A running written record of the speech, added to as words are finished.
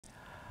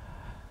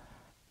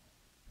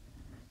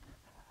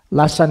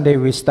Last Sunday,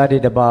 we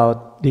studied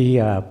about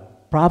the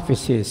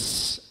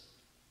prophecies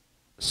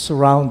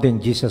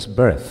surrounding Jesus'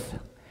 birth.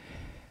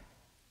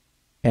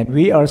 And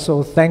we are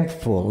so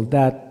thankful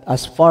that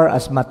as far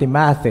as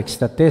mathematics,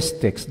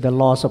 statistics, the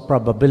laws of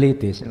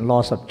probabilities, and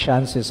laws of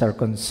chances are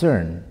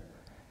concerned,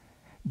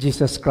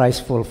 Jesus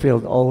Christ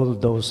fulfilled all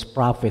those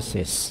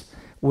prophecies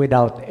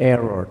without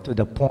error, to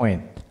the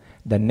point.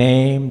 The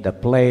name, the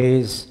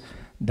place,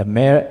 the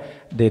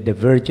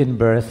virgin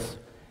birth.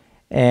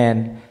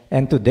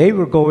 And today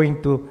we're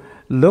going to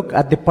look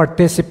at the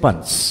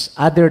participants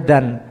other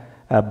than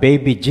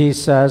baby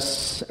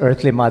Jesus,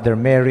 earthly mother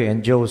Mary,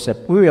 and Joseph.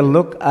 We will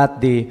look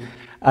at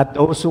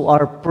those who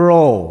are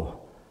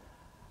pro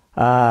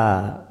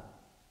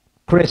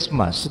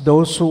Christmas,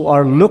 those who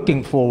are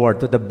looking forward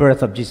to the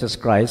birth of Jesus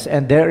Christ.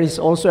 And there is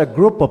also a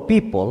group of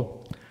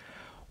people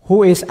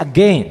who is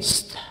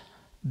against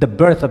the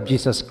birth of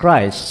Jesus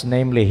Christ,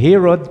 namely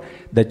Herod,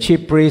 the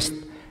chief priest,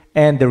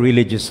 and the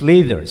religious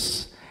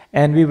leaders.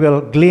 And we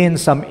will glean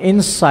some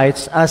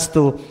insights as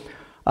to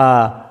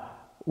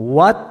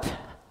what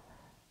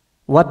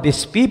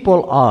these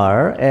people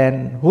are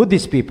and who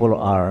these people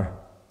are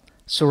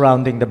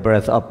surrounding the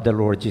birth of the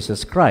Lord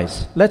Jesus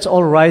Christ. Let's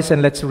all rise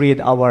and let's read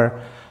our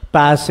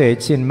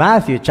passage in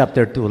Matthew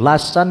chapter 2.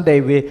 Last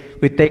Sunday,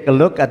 we take a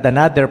look at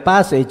another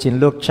passage in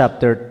Luke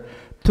chapter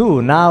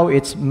 2. Now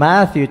it's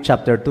Matthew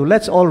chapter 2.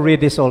 Let's all read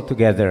this all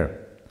together.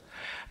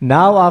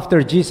 Now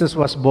after Jesus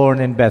was born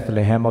in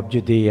Bethlehem of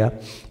Judea,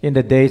 in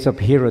the days of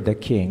Herod the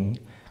king,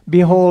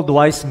 behold,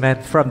 wise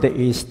men from the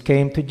east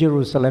came to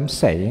Jerusalem,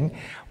 saying,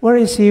 Where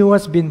is he who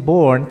has been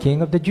born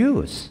King of the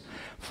Jews?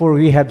 For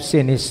we have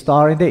seen his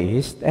star in the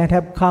east, and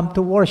have come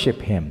to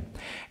worship him.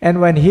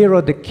 And when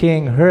Herod the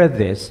king heard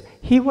this,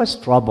 he was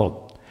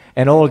troubled,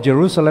 and all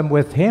Jerusalem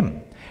with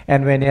him.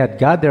 And when he had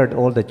gathered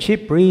all the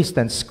chief priests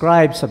and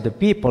scribes of the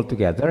people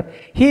together,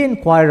 he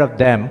inquired of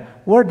them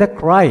where the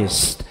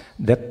Christ,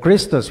 the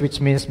Christus, which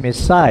means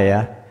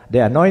Messiah, the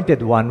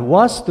anointed one,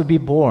 was to be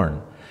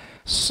born.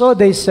 So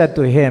they said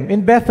to him,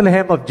 In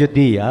Bethlehem of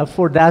Judea,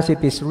 for thus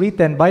it is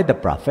written by the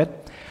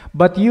prophet,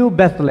 But you,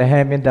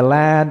 Bethlehem, in the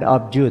land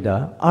of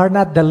Judah, are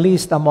not the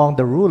least among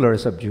the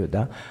rulers of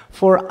Judah,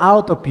 for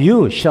out of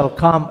you shall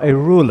come a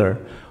ruler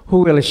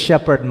who will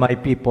shepherd my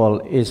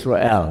people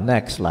Israel.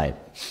 Next slide.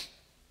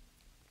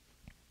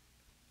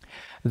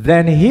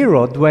 Then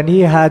Herod, when he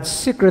had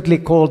secretly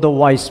called the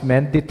wise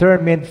men,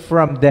 determined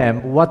from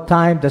them what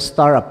time the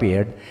star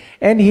appeared,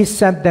 and he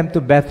sent them to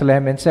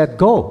Bethlehem and said,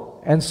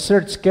 Go and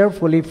search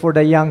carefully for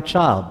the young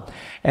child,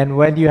 and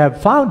when you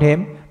have found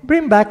him,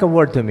 bring back a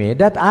word to me,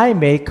 that I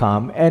may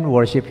come and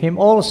worship him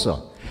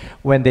also.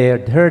 When they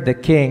had heard the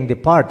king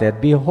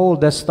departed,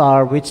 behold, the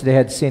star which they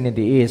had seen in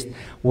the east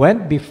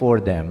went before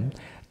them,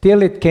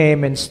 till it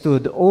came and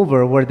stood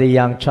over where the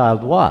young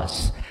child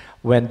was.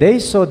 When they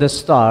saw the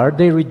star,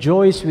 they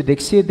rejoiced with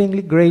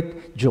exceedingly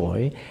great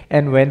joy.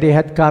 And when they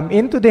had come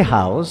into the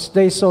house,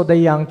 they saw the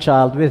young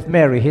child with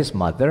Mary his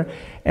mother,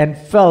 and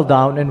fell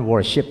down and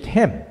worshipped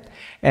him.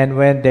 And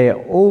when they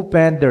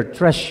opened their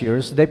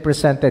treasures, they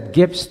presented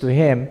gifts to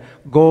him,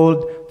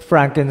 gold,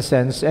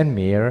 frankincense, and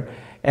myrrh.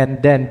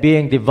 And then,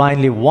 being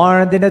divinely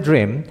warned in a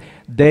dream,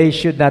 they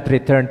should not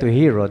return to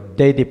Herod,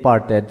 they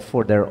departed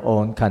for their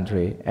own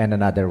country and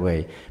another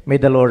way. May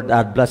the Lord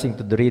add blessing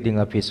to the reading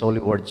of his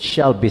holy word.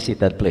 Shall be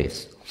seated,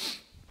 please.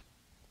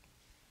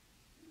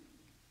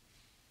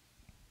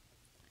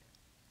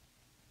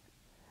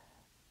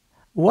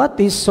 What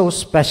is so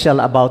special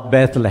about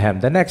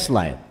Bethlehem? The next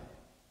slide.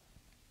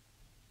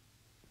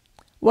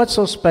 What's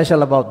so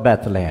special about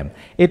Bethlehem?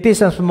 It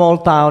is a small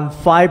town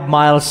 5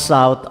 miles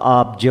south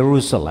of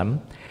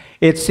Jerusalem.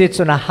 It sits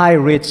on a high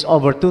ridge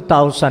over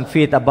 2,000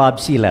 feet above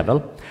sea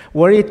level,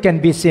 where it can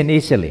be seen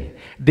easily.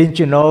 Didn't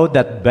you know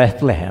that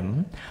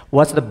Bethlehem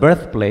was the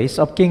birthplace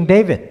of King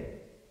David?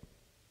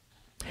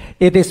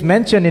 It is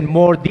mentioned in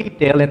more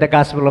detail in the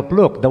Gospel of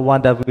Luke, the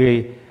one that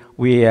we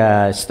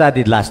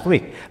studied last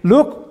week.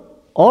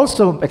 Luke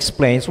also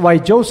explains why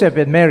Joseph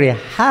and Mary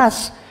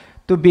has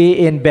to be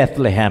in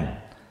Bethlehem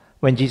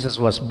when Jesus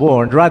was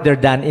born, rather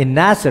than in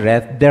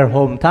Nazareth, their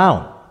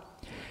hometown.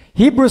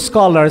 Hebrew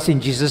scholars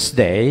in Jesus'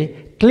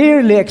 day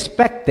clearly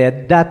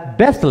expected that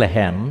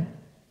Bethlehem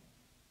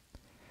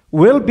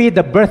will be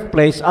the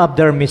birthplace of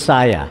their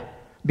Messiah,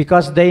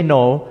 because they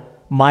know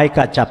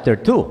Micah chapter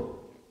 2.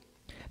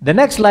 The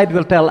next slide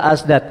will tell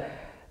us that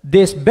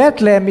this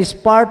Bethlehem is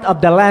part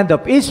of the land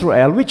of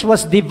Israel, which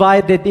was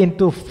divided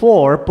into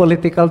 4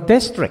 political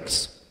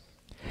districts.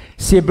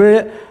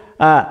 Several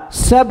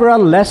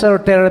lesser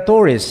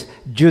territories: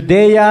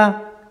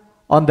 Judea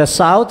on the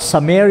south,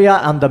 Samaria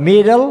on the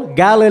middle,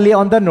 Galilee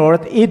on the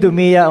north,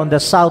 Idumea on the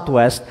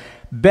southwest,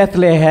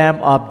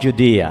 Bethlehem of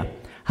Judea,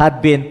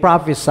 had been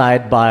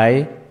prophesied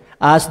by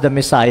as the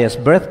Messiah's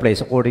birthplace,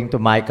 according to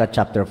Micah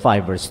chapter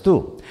 5, verse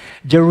 2.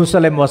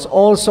 Jerusalem was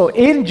also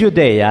in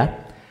Judea,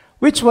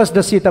 which was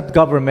the seat of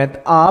government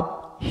of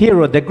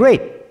Herod the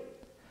Great,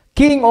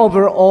 king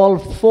over all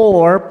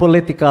 4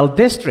 political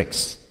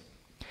districts.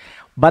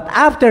 But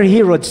after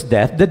Herod's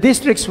death, the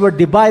districts were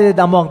divided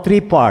among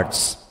 3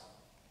 parts,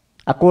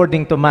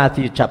 according to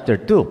Matthew chapter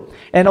 2.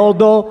 And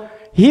although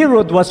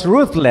Herod was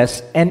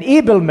ruthless, an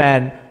evil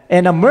man,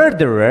 and a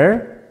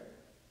murderer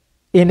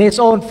in his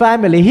own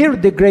family,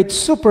 Herod the Great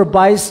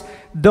supervised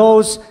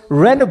those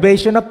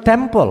renovation of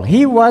temple.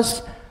 He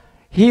was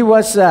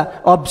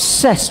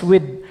obsessed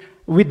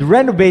with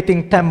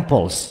renovating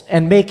temples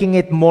and making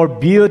it more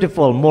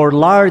beautiful, more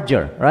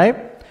larger,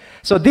 right?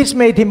 So this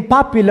made him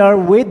popular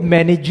with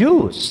many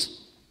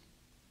Jews.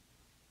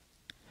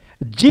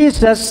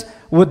 Jesus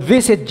would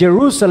visit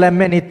Jerusalem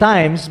many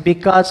times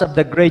because of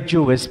the great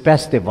Jewish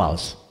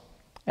festivals.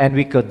 And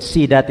we could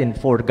see that in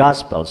 4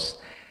 Gospels.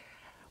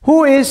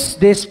 Who is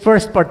this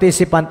first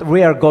participant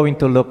we are going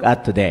to look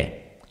at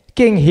today?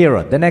 King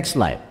Herod. The next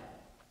slide.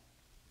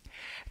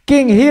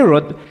 King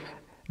Herod,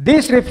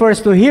 this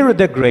refers to Herod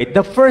the Great,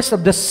 the first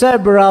of the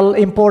several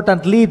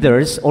important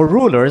leaders or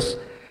rulers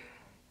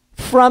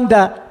from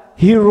the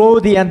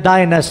Herodian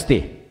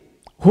dynasty,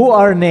 who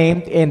are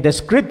named in the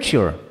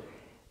scripture.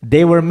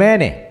 They were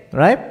many,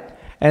 right?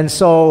 And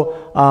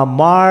so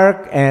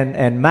Mark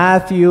and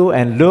Matthew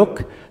and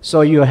Luke.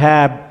 So you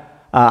have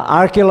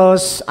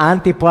Archelaus,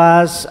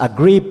 Antipas,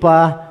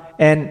 Agrippa,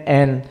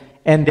 and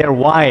their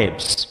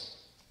wives.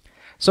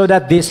 So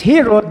that this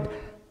Herod,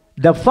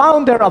 the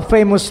founder of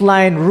famous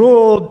line,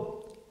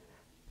 ruled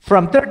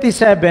from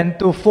 37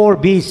 to 4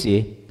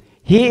 BC.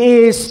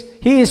 He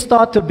is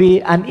thought to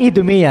be an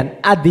Edomian,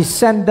 a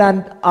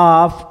descendant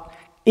of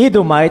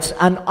Edomites,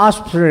 an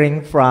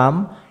offspring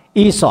from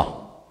Esau.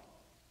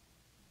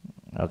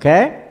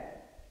 Okay?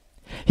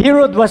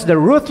 Herod was the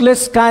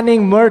ruthless,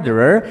 cunning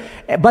murderer,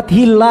 but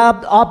he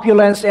loved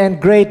opulence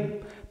and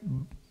great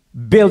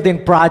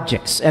building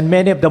projects. And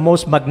many of the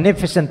most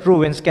magnificent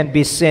ruins can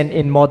be seen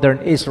in modern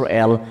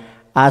Israel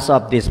as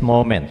of this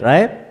moment,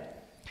 right?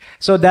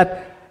 So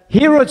that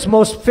Herod's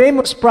most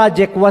famous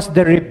project was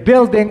the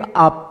rebuilding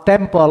of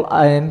temple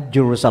in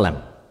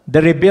Jerusalem.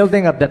 The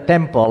rebuilding of the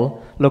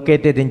temple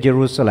located in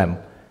Jerusalem,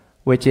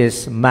 which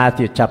is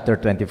Matthew chapter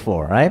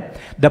 24, right?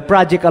 The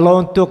project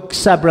alone took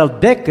several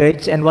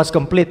decades and was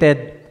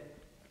completed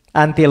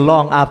until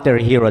long after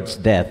Herod's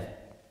death.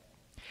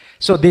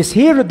 So this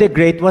Herod the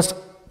Great was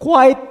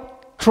quite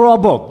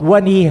troubled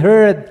when he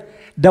heard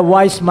the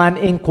wise man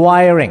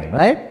inquiring,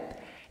 right?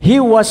 He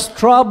was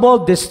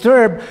troubled,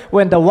 disturbed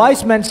when the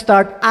wise men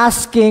start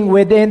asking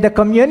within the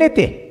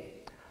community.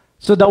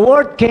 So the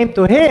word came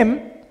to him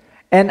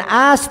and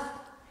asked,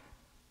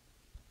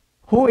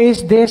 who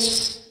is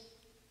this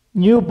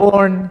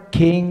newborn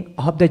king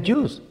of the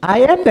Jews? I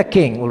am the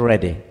king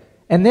already.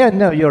 And then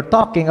no, you're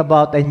talking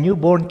about a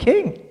newborn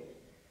king.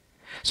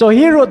 So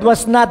Herod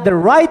was not the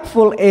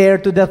rightful heir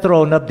to the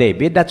throne of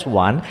David, that's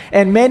one.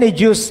 And many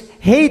Jews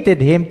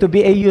hated him to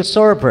be a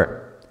usurper.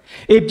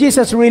 If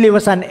Jesus really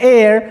was an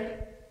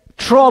heir,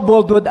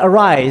 trouble would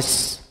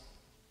arise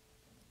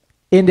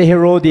in the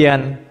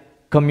Herodian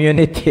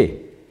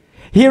community.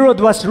 Herod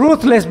was a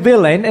ruthless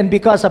villain, and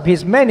because of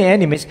his many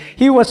enemies,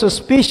 he was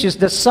suspicious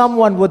that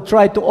someone would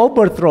try to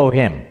overthrow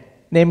him,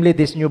 namely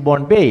this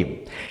newborn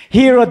babe.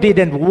 Herod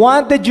didn't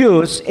want the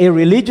Jews, a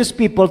religious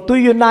people, to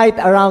unite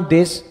around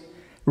this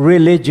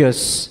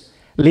religious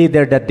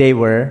leader that they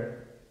were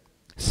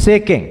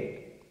seeking.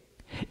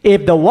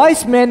 If the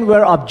wise men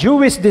were of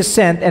Jewish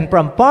descent and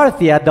from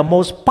Parthia, the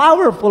most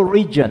powerful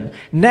region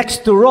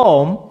next to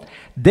Rome,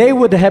 they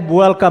would have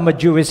welcomed a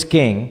Jewish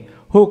king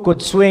who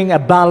could swing a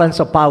balance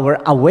of power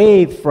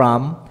away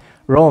from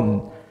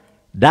Rome.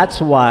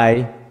 That's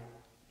why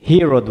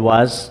Herod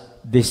was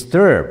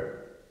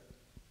disturbed.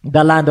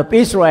 The land of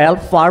Israel,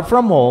 far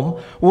from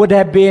home, would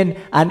have been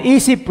an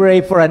easy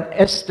prey for an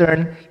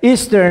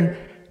Eastern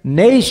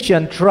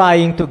nation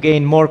trying to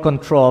gain more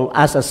control,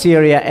 as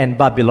Assyria and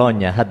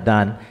Babylonia had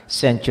done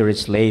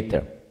centuries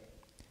later.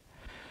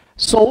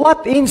 So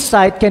what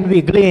insight can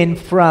we glean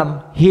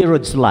from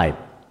Herod's life?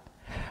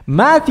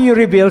 Matthew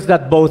reveals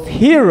that both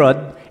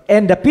Herod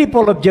and the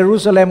people of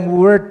Jerusalem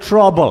were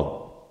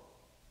troubled,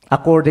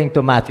 according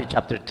to Matthew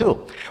chapter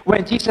 2.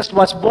 When Jesus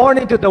was born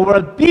into the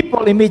world,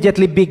 people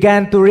immediately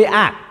began to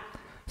react.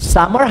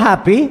 Some are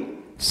happy,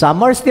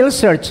 some are still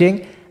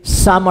searching,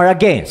 some are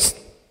against.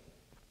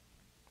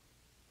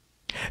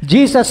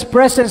 Jesus'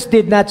 presence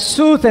did not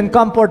soothe and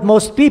comfort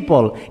most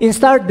people.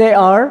 Instead, they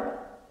are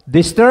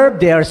disturbed,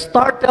 they are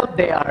startled,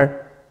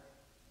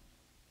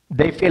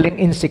 they feeling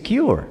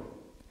insecure.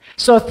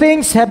 So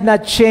things have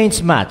not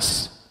changed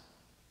much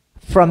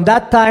from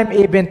that time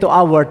even to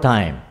our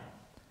time.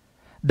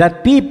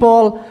 That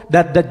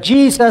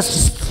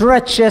Jesus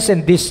stretches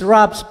and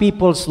disrupts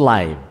people's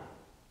life.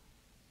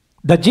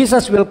 That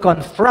Jesus will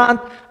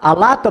confront a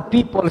lot of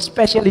people,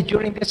 especially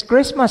during this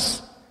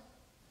Christmas.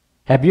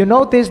 Have you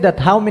noticed that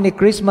how many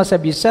Christmas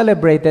have you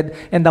celebrated,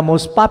 and the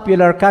most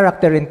popular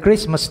character in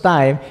Christmas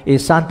time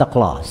is Santa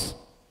Claus?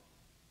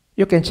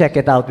 You can check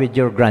it out with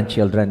your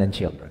grandchildren and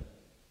children.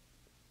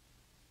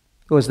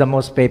 Who is the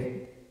most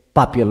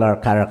popular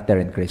character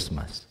in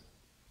Christmas?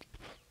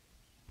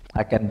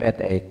 I can bet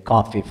a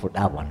coffee for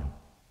that one.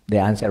 The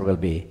answer will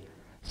be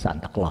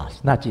Santa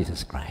Claus, not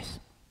Jesus Christ.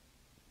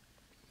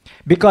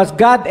 Because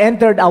God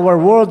entered our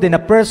world in a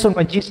person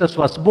when Jesus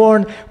was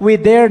born, we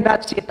dare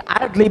not sit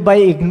idly by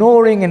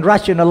ignoring and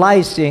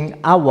rationalizing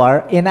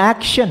our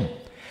inaction.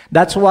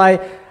 That's why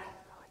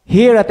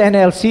here at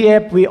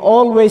NLCF, we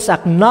always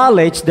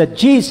acknowledge that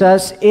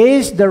Jesus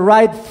is the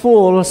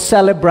rightful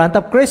celebrant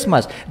of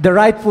Christmas, the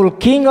rightful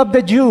King of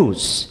the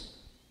Jews.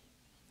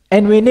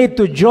 And we need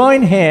to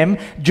join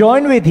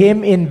with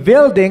Him in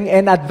building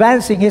and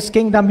advancing His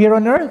kingdom here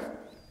on earth.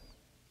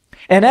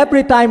 And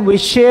every time we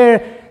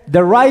share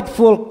the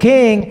rightful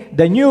King,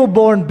 the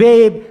newborn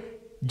babe,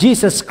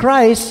 Jesus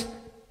Christ,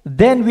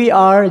 then we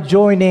are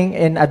joining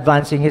in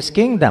advancing His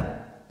kingdom.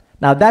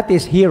 Now that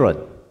is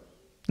Herod.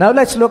 Now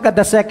let's look at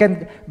the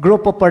second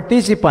group of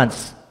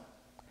participants,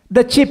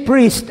 the chief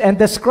priests and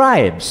the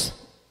scribes.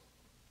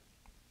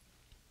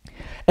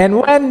 And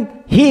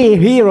when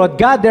Herod,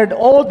 gathered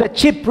all the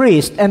chief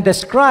priests and the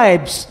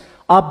scribes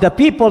of the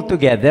people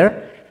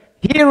together,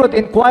 Herod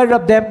inquired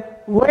of them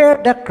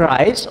where the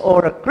Christ,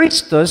 or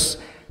Christus,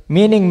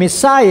 meaning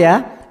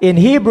Messiah, in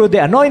Hebrew, the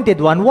anointed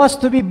one, was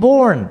to be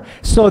born.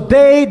 So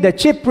they, the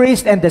chief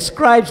priests and the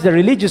scribes, the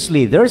religious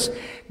leaders,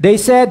 they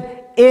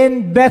said,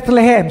 in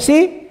Bethlehem.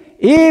 See,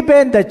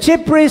 even the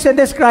chief priests and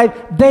the scribes,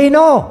 they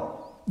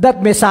know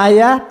that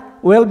Messiah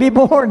will be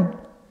born.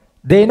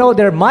 They know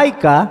their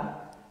Micah,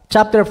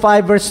 chapter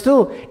 5, verse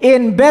 2.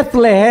 In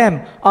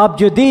Bethlehem of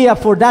Judea,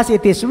 for thus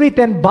it is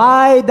written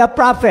by the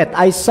prophet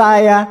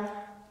Isaiah,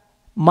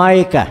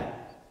 Micah.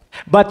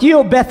 But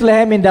you,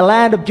 Bethlehem, in the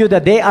land of Judah,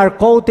 they are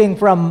quoting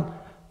from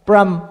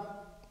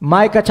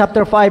Micah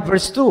chapter 5,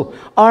 verse 2,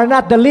 are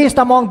not the least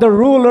among the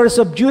rulers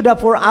of Judah,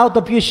 for out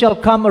of you shall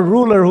come a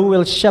ruler who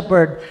will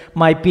shepherd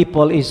my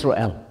people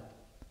Israel.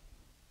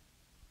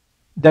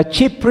 The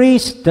chief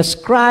priests, the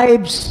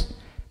scribes,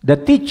 the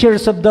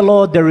teachers of the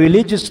law, the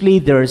religious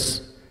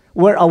leaders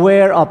were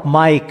aware of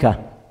Micah.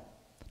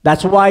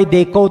 That's why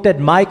they quoted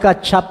Micah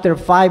chapter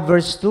 5,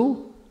 verse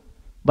 2.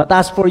 But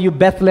as for you,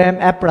 Bethlehem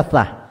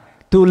Ephrathah,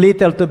 too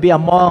little to be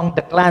among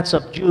the clans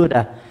of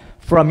Judah,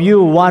 from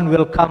you one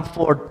will come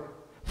forth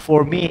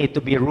for me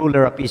to be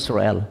ruler of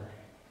Israel.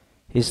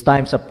 His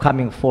times of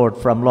coming forth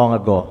from long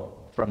ago,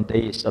 from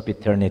days of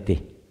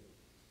eternity.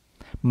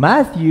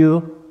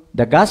 Matthew,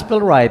 the gospel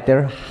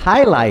writer,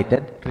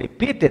 highlighted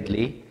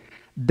repeatedly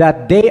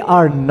that they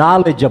are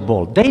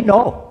knowledgeable. They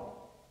know.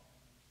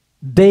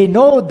 They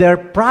know their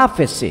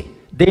prophecy.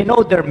 They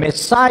know their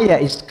Messiah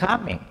is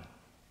coming.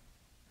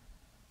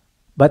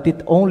 But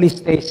it only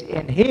stays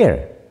in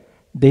here.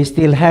 They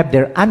still have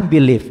their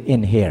unbelief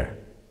in here.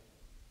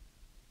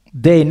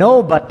 They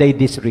know, but they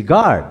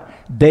disregard.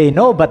 They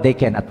know, but they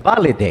cannot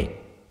validate.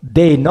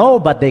 They know,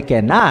 but they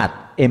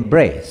cannot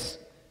embrace.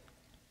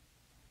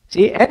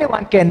 See,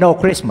 anyone can know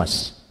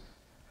Christmas,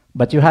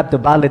 but you have to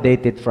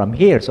validate it from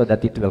here so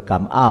that it will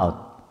come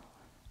out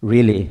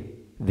really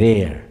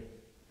there.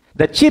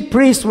 The chief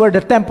priests were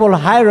the temple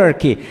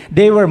hierarchy.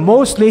 They were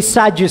mostly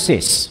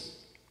Sadducees.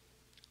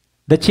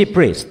 The chief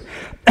priests.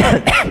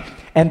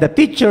 And the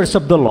teachers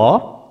of the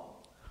law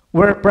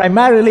were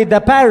primarily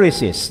the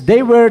Pharisees.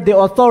 They were the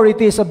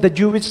authorities of the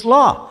Jewish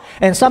law.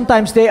 And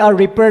sometimes they are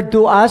referred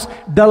to as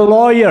the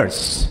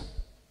lawyers.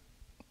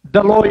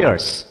 The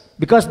lawyers.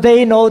 Because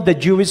they know the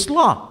Jewish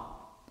law.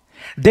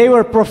 They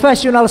were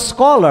professional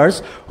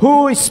scholars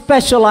who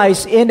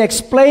specialized in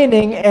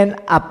explaining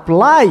and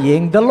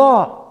applying the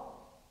law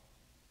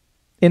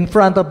in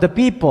front of the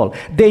people.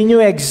 They knew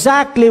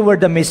exactly where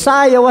the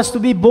Messiah was to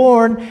be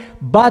born,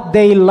 but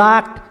they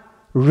lacked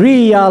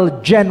real,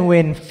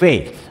 genuine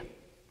faith.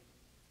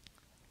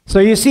 So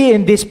you see,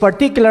 in this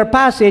particular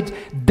passage,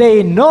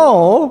 they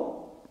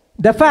know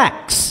the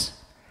facts,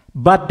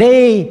 but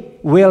they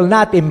will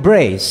not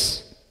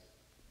embrace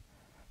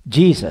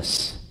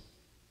Jesus.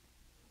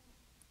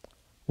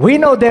 We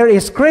know there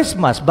is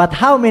Christmas, but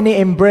how many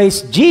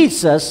embrace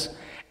Jesus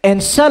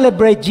and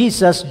celebrate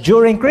Jesus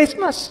during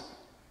Christmas?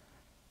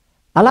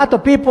 A lot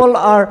of people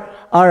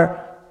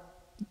are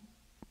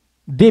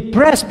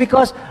depressed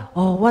because,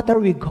 oh, what are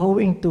we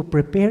going to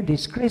prepare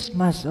this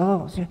Christmas?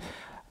 Oh,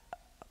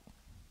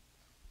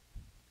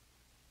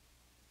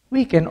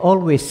 we can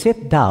always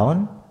sit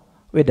down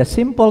with a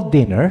simple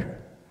dinner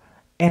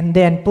and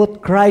then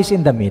put Christ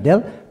in the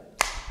middle.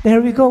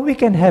 There we go. We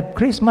can have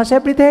Christmas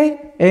every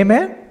day.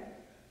 Amen?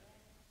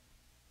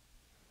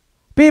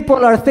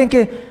 People are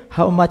thinking,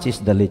 how much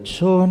is the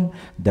lechon,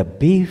 the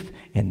beef,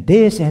 and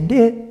this and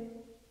this?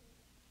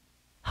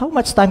 How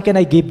much time can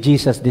I give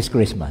Jesus this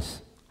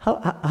Christmas?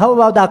 How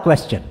about that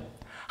question?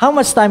 How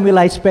much time will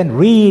I spend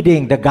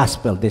reading the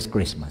gospel this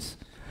Christmas?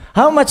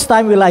 How much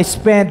time will I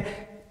spend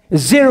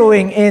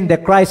zeroing in the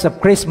Christ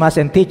of Christmas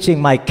and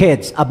teaching my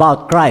kids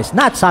about Christ,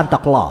 not Santa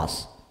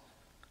Claus?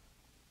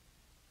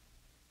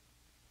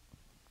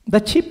 The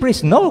chief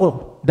priests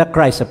know the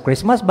Christ of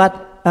Christmas, but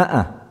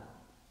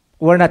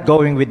we're not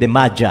going with the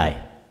Magi,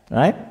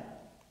 right?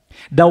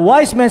 The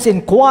wise men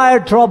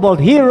inquired, troubled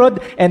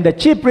Herod and the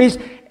chief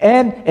priests,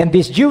 and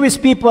these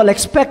Jewish people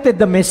expected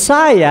the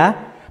Messiah,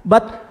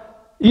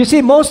 but you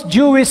see, most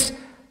Jewish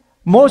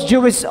Most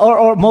Jews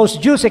or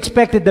most Jews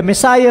expected the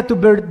Messiah to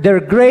be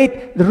their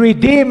great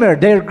redeemer,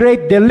 their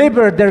great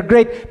deliverer, their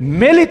great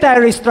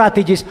military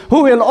strategist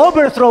who will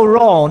overthrow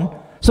Rome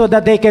so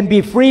that they can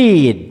be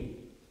freed.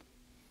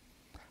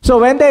 So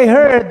when they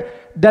heard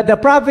that the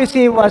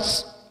prophecy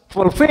was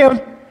fulfilled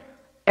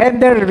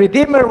and their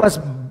redeemer was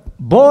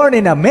born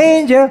in a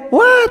manger,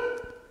 what?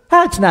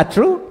 That's not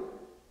true.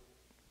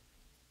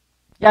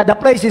 Yeah, the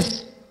place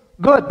is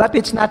good, but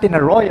it's not in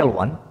a royal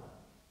one.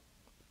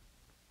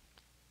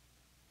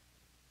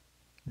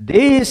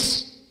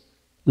 These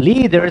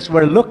leaders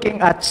were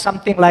looking at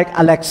something like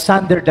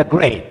Alexander the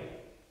Great,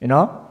 in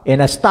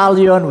a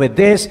stallion with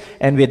this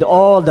and with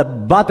all the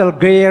battle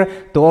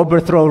gear to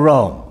overthrow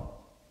Rome.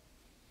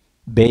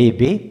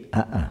 Baby,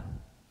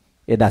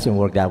 it doesn't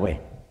work that way.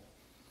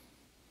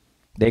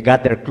 They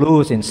got their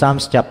clues in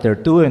Psalms chapter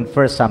 2 and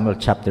 1 Samuel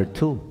chapter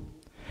 2.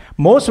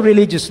 Most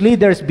religious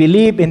leaders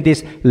believe in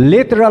this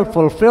literal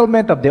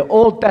fulfillment of the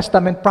Old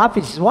Testament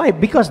prophecies. Why?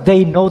 Because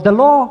they know the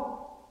law.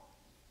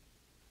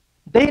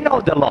 They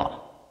know the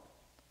law.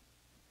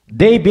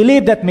 They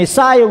believe that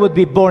Messiah would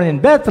be born in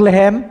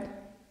Bethlehem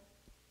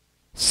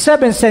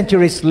 7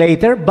 centuries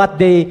later, but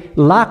they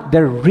lack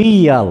the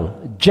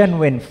real,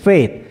 genuine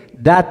faith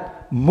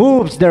that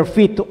moves their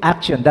feet to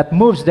action, that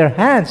moves their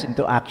hands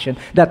into action,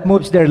 that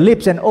moves their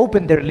lips and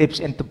open their lips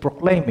into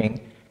proclaiming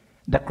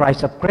the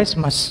Christ of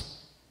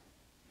Christmas.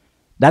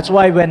 That's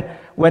why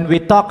when we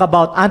talk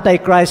about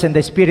Antichrist and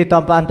the spirit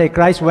of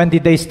Antichrist, when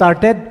did they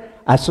started?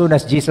 As soon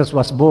as Jesus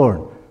was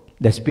born,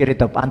 the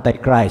spirit of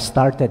Antichrist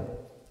started.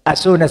 As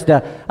soon as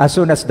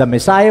the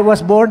Messiah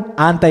was born,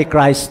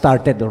 Antichrist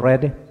started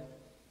already.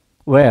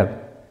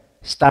 Where?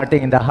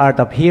 Starting in the heart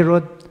of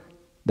Herod,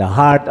 the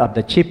heart of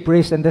the chief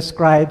priests and the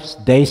scribes,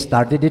 they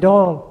started it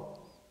all.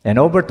 And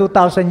over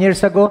 2,000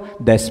 years ago,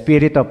 the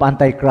spirit of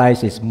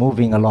Antichrist is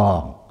moving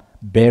along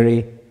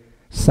very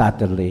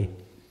subtly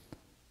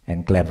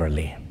and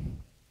cleverly.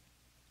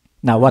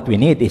 Now what we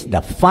need is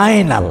the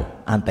final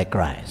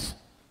Antichrist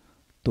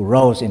to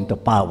rise into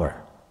power.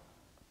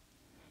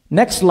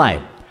 Next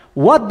slide.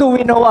 What do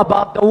we know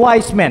about the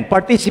wise men?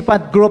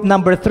 Participant group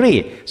number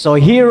 3. So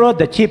Herod,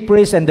 the chief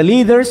priests, and the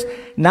leaders.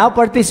 Now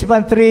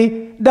participant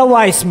 3, the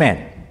wise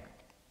men.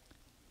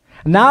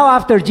 Now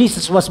after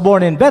Jesus was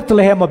born in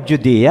Bethlehem of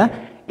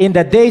Judea, in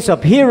the days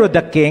of Herod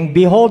the king,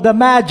 behold the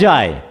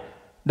Magi.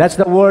 That's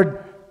the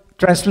word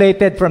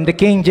translated from the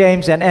King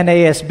James and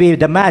NASB,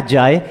 the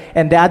Magi,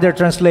 and the other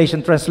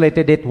translation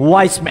translated it,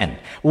 wise men.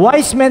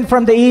 Wise men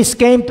from the east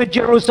came to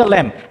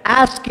Jerusalem,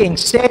 asking,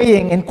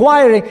 saying,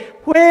 inquiring,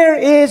 where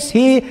is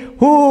he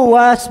who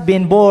was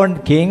been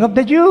born King of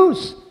the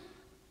Jews?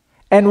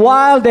 And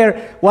while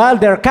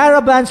their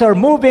caravans are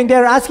moving,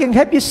 they're asking,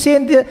 have you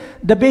seen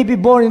the baby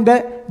born in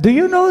Bethlehem? Do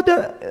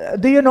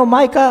you know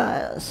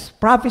Micah's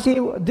prophecy?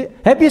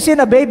 Have you seen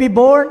a baby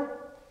born?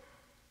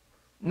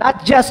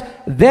 Not just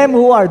them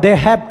they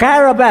have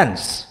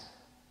caravans.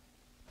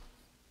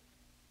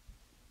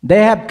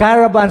 They have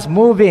caravans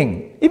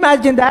moving.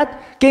 Imagine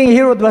that. King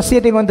Herod was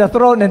sitting on the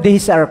throne and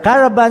these are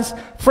caravans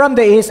from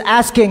the east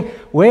asking,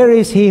 where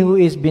is he who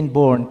is been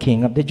born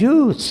King of the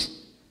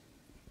Jews?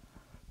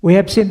 We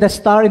have seen the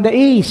star in the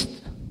east.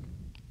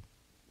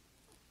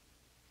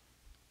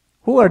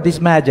 Who are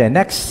these Magi?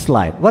 Next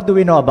slide. What do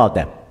we know about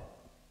them?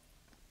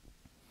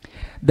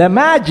 The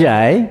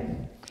Magi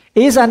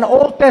is an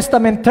Old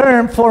Testament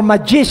term for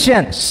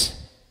magicians,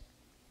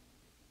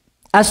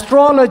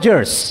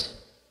 astrologers,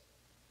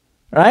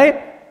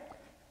 right?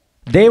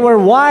 They were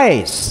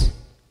wise.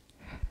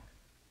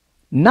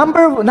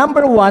 Number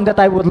one that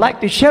I would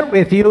like to share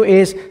with you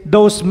is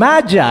those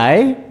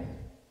Magi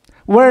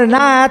were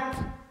not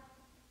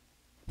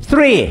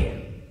 3,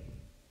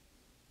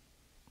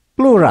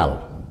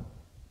 plural.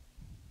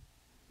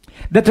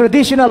 The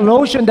traditional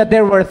notion that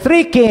there were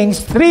 3 kings,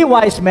 3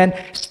 wise men,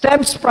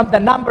 stems from the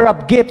number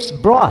of gifts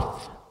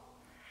brought.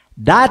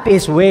 That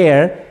is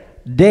where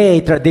they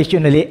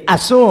traditionally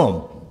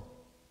assume,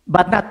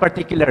 but not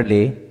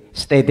particularly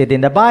stated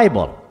in the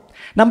Bible.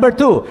 Number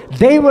 2,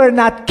 they were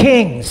not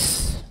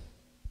kings.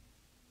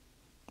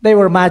 They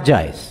were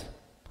Magi's.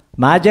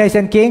 Magi's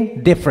and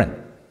king, different.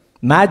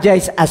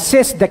 Magi's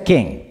assist the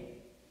king.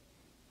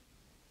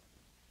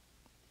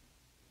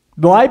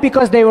 Why?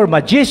 Because they were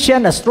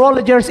magicians,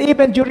 astrologers,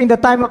 even during the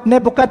time of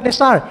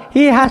Nebuchadnezzar.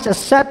 He has a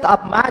set of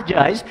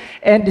Magi's,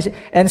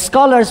 and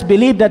scholars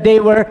believe that they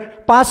were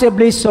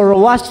possibly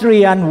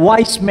Zoroastrian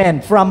wise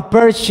men from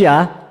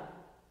Persia,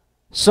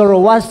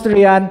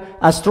 Zoroastrian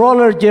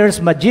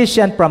astrologers,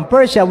 magicians from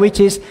Persia,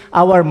 which is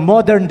our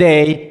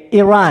modern-day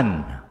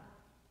Iran.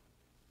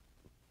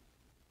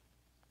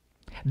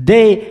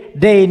 They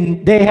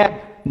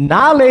have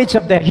knowledge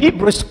of the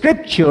Hebrew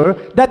scripture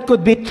that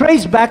could be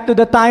traced back to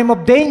the time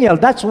of Daniel.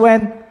 That's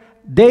when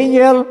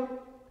Daniel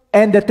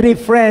and the 3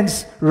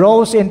 friends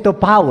rose into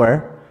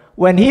power,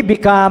 when he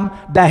became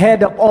the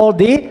head of all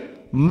the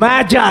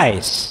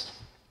Magi's.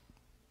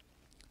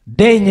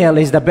 Daniel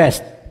is the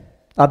best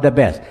of the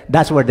best.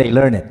 That's where they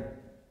learn it.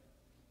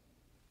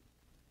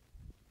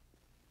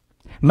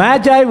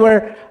 Magi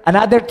were,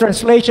 another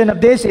translation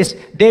of this is,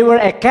 they were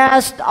a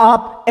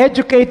cast-up,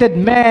 educated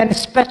men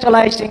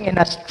specializing in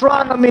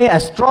astronomy,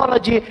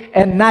 astrology,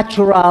 and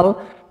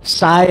natural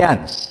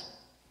science.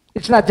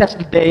 It's not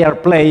just they are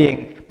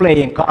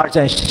playing cards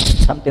and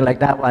something like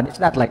that one. It's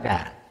not like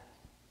that.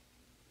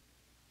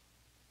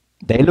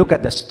 They look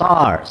at the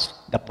stars,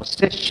 the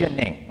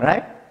positioning,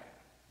 right?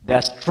 The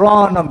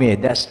astronomy,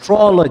 the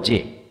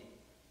astrology.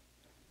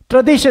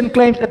 Tradition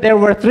claims that there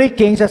were 3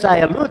 kings, as I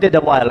alluded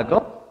a while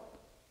ago.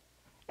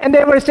 And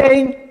they were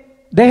saying,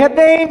 they had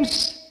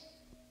names.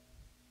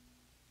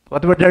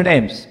 What were their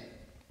names?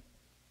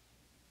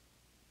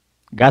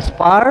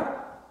 Gaspar,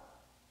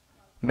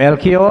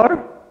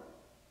 Melchior,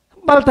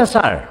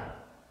 Balthasar.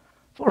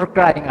 For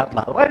crying out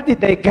loud. Where did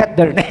they get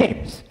their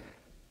names?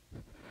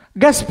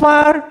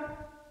 Gaspar,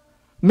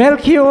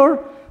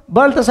 Melchior,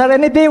 Balthasar,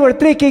 and they were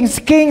 3 kings.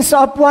 Kings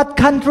of what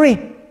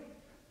country?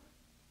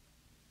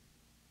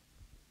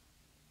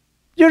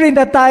 During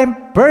that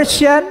time,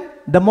 Persian,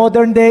 the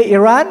modern day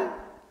Iran,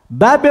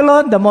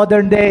 Babylon, the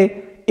modern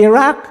day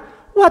Iraq.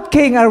 What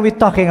king are we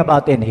talking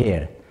about in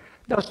here?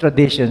 Those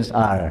traditions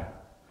are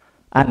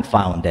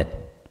unfounded.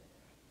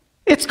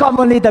 It's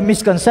commonly the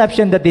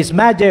misconception that these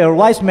magi or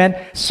wise men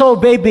saw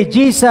baby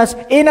Jesus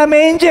in a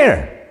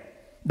manger.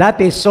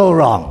 That is so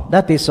wrong.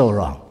 That is so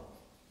wrong.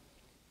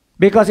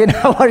 Because in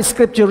our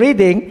scripture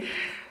reading,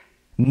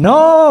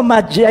 no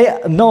magi,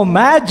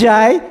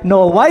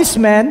 no wise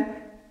men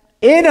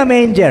in a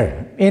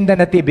manger in the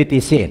nativity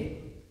scene.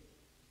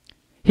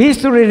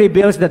 History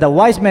reveals that the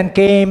wise men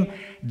came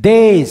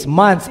days,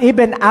 months,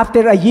 even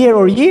after a year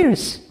or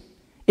years.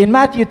 In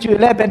Matthew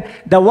 2:11,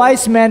 the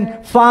wise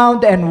men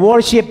found and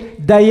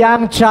worshipped the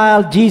young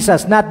child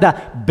Jesus, not the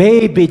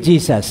baby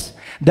Jesus.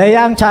 The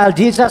young child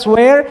Jesus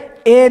where?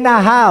 In a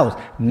house,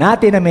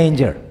 not in a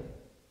manger.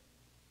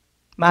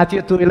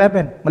 Matthew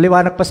 2:11,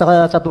 maliwanag pa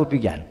sa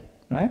tubig yan.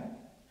 Right?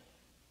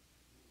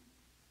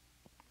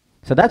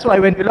 So that's why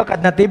when we look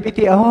at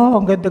nativity,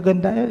 oh, ang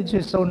ganda-ganda. It's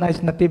just so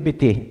nice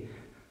nativity.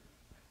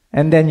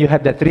 And then you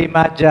have the 3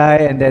 magi,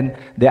 and then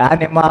the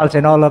animals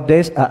and all of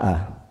this.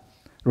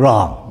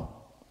 Wrong.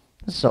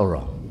 So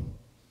wrong.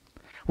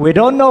 We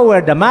don't know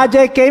where the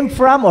magi came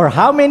from or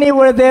how many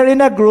were there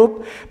in a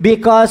group,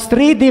 because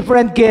 3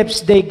 different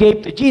gifts they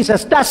gave to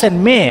Jesus doesn't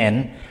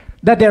mean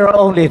that there are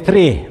only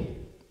 3.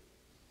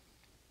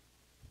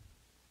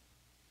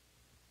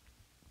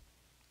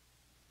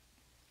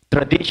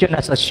 Tradition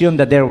has assumed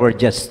that there were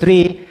just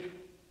three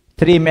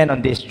men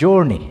on this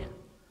journey.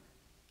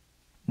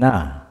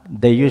 Nah.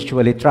 They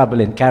usually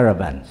travel in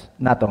caravans,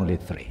 not only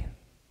 3.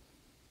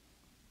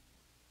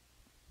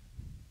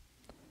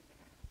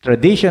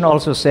 Tradition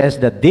also says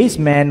that these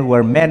men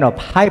were men of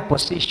high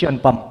position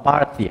from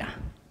Parthia,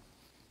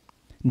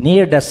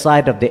 near the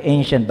site of the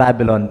ancient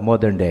Babylon,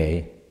 modern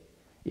day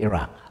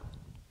Iraq.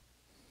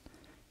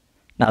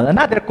 Now,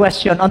 another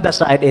question on the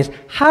side is,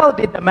 how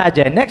did the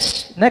Magi,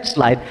 next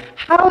slide,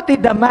 how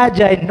did the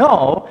Magi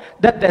know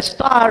that the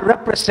star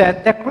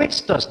represents the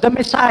Christus, the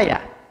Messiah?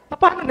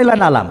 Paano nila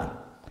nalaman?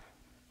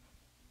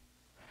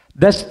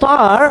 The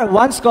star,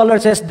 one scholar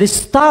says, the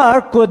star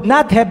could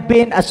not have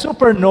been a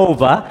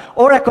supernova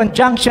or a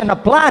conjunction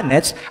of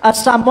planets,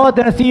 as some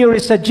modern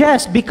theories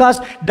suggest,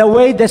 because the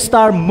way the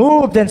star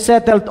moved and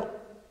settled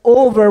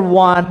over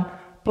one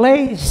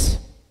place.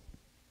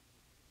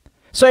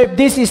 So if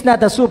this is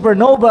not a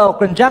supernova or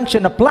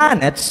conjunction of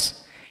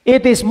planets,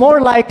 it is more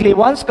likely,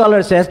 one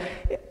scholar says,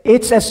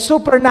 it's a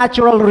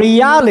supernatural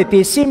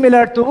reality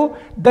similar to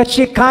the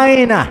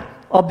Shekinah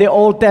of the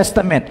Old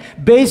Testament,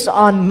 based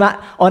on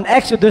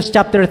Exodus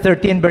chapter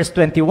 13, verse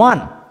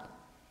 21.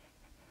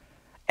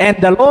 And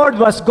the Lord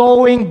was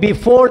going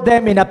before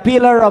them in a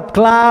pillar of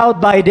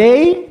cloud by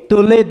day to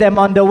lead them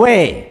on the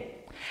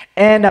way,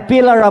 and a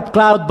pillar of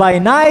cloud by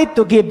night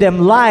to give them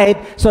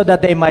light, so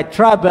that they might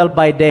travel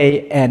by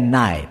day and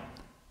night.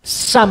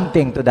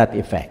 Something to that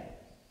effect.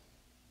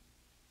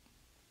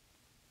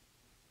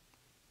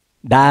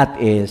 That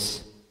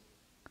is.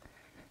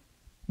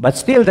 But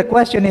still, the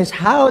question is,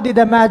 how did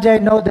the Magi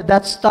know that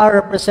that star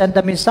represents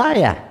the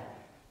Messiah?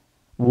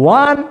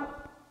 One,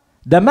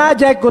 the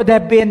Magi could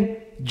have been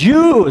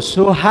Jews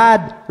who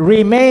had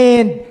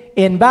remained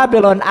in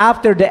Babylon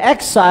after the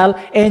exile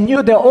and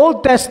knew the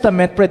Old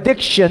Testament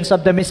predictions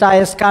of the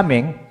Messiah's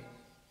coming.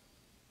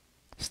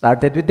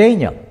 Started with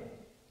Daniel.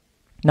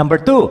 Number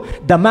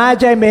 2, the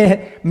Magi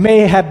may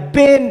have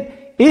been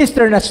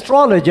Eastern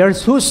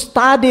astrologers who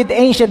studied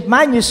ancient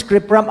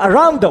manuscripts from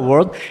around the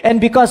world,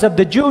 and because of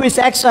the Jewish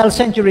exile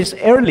centuries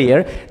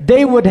earlier,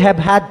 they would have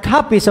had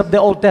copies of the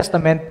Old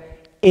Testament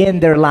in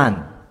their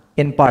land,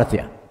 in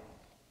Parthia.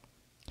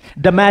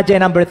 The Magi,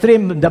 number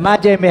 3, the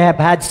Magi may have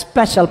had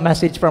special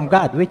message from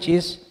God, which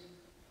is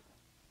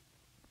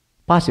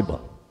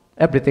possible.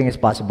 Everything is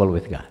possible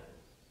with God.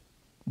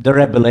 The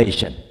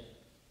revelation,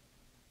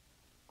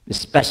 the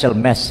special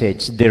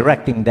message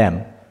directing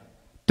them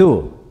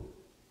to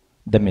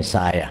the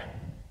Messiah.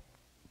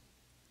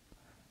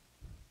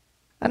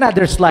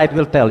 Another slide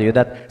will tell you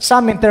that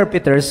some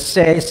interpreters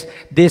says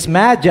these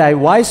Magi,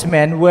 wise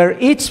men, were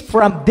each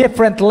from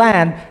different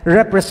land,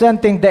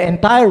 representing the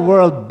entire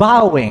world,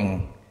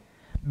 bowing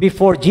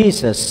before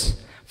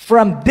Jesus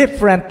from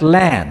different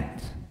land.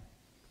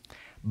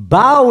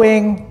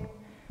 Bowing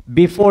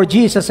before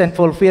Jesus and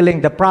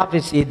fulfilling the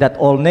prophecy that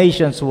all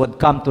nations would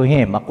come to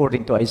him,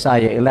 according to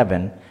Isaiah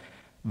 11,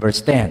 verse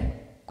 10.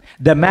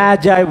 The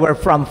Magi were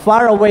from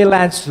faraway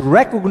lands,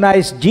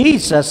 recognized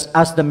Jesus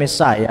as the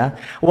Messiah,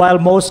 while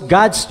most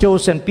God's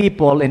chosen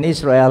people in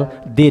Israel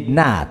did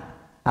not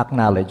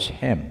acknowledge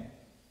him.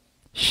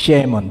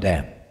 Shame on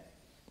them.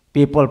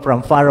 People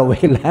from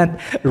faraway land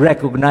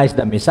recognize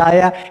the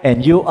Messiah,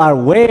 and you are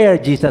where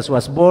Jesus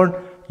was born.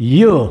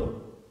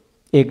 You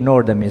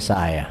ignore the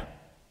Messiah.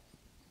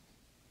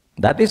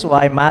 That is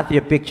why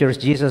Matthew pictures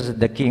Jesus as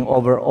the king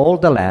over all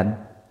the land,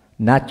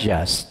 not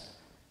just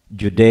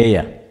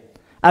Judea.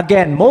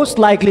 Again, most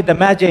likely the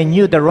Magi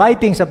knew the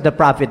writings of the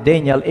prophet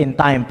Daniel in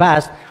time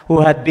past,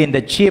 who had been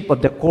the chief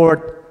of the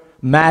court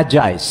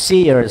Magi,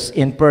 seers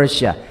in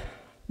Persia.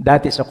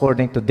 That is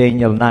according to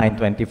Daniel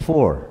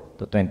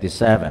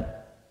 9:24-27.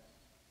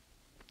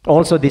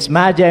 Also, these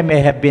Magi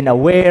may have been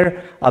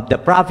aware of the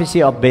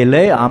prophecy of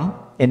Balaam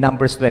in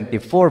Numbers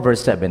 24,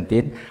 verse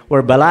 17,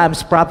 where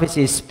Balaam's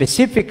prophecy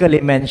specifically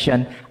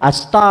mentioned a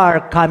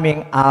star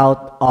coming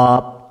out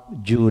of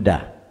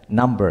Judah.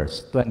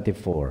 Numbers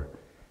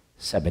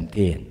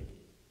 24:17.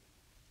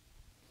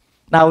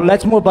 Now,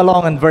 let's move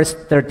along in verse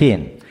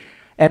 13.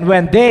 And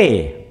when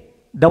they,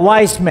 the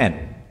wise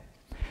men,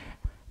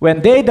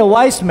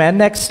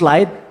 next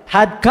slide,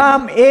 had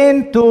come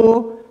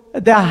into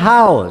the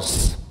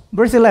house.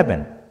 Verse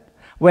 11.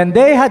 When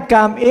they had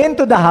come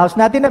into the house,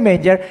 not in the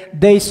manger,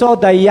 they saw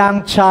the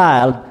young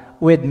child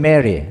with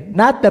Mary.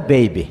 Not the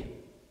baby,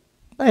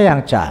 the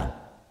young child.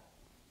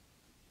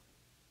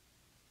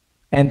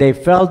 And they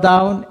fell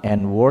down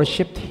and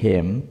worshipped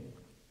him.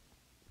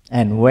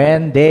 And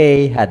when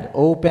they had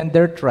opened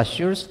their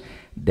treasures,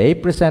 they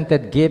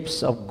presented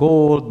gifts of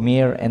gold,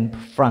 myrrh, and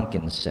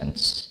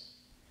frankincense.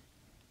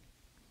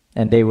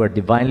 And they were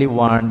divinely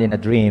warned in a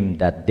dream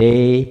that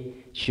they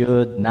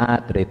should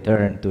not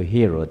return to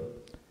Herod.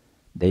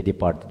 They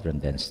departed from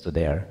thence to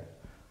their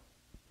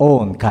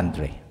own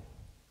country.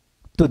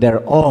 To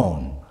their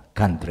own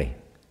country.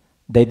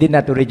 They did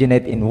not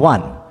originate in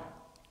one,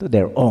 to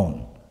their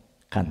own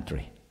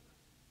country.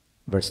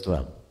 Verse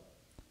 12.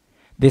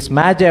 These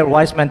Magi or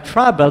wise men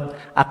traveled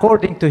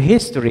according to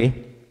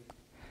history.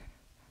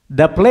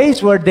 The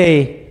place where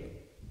they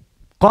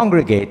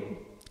congregate,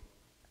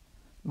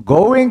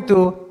 going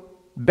to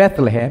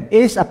Bethlehem,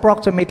 is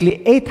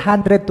approximately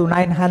 800 to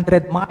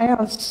 900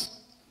 miles.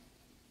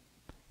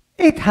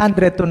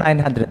 800 to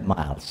 900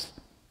 miles.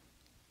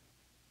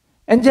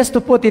 And just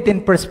to put it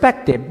in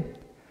perspective,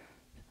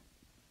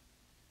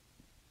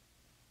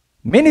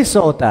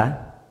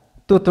 Minnesota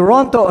to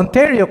Toronto,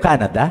 Ontario,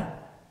 Canada,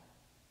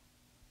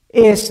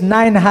 is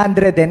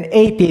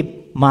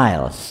 980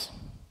 miles.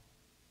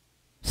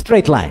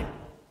 Straight line.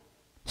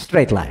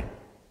 Straight line.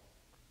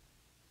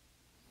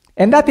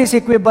 And that is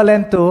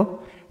equivalent to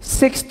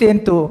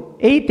 16 to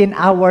 18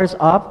 hours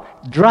of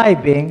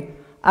driving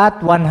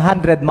at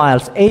 100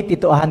 miles, 80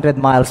 to 100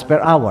 miles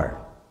per hour.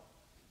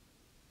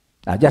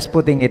 Now, just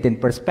putting it in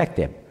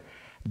perspective.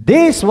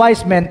 These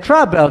wise men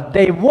traveled,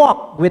 they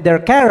walked with their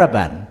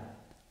caravan,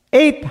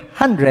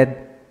 800,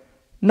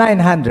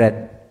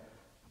 900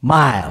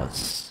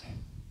 miles.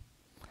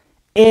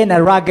 In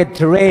a rugged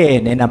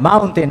terrain, in a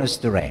mountainous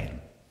terrain.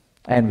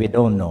 And we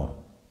don't know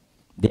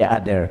the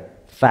other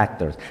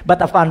factors.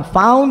 But upon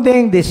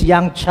founding this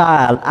young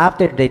child,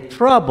 after they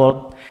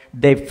traveled,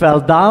 they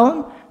fell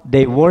down,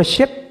 they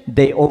worshiped,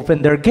 they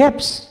opened their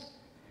gifts.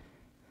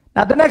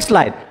 Now, the next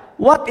slide.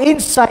 What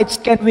insights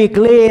can we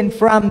glean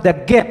from the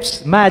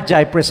gifts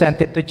Magi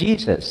presented to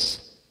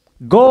Jesus?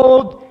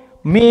 Gold,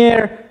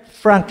 myrrh,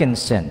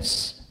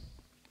 frankincense.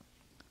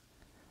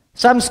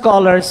 Some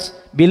scholars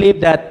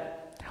believe that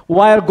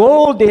while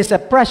gold is a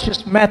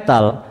precious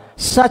metal,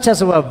 such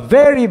as a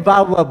very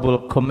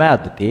valuable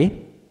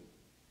commodity,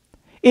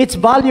 its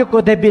value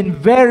could have been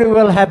very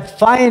well have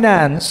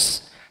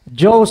financed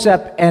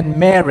Joseph and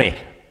Mary,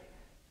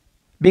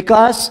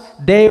 because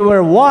they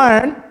were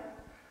warned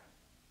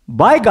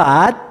by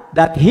God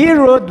that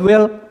Herod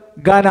will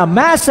gonna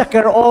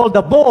massacre all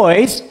the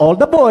boys,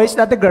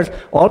 not the girls,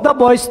 all the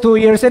boys 2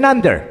 years and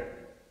under.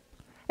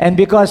 And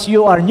because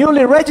you are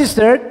newly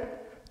registered,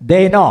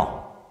 they know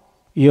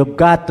you've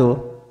got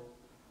to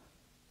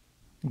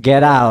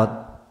get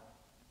out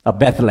of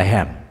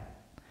Bethlehem.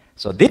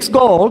 So this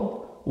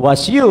gold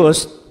was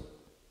used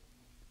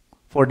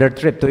for their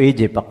trip to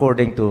Egypt,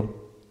 according to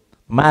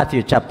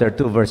Matthew chapter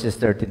 2, verses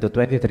 13 to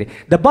 23.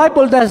 The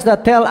Bible does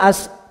not tell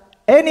us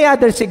any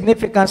other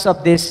significance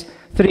of these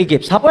three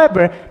gifts.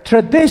 However,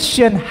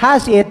 tradition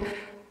has it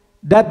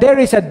that there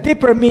is a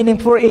deeper meaning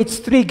for each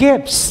three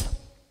gifts.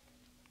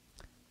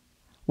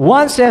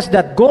 One says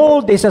that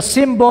gold is a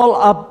symbol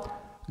of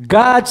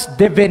God's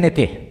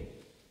divinity.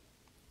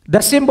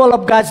 The symbol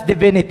of God's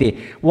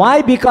divinity.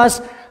 Why?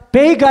 Because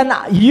pagan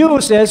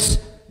uses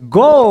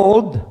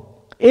gold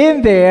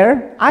in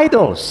their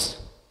idols.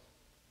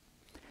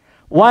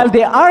 While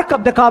the Ark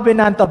of the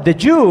Covenant of the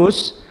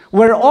Jews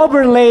were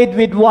overlaid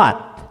with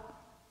what?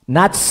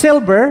 Not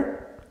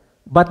silver,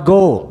 but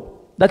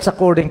gold. That's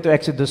according to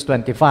Exodus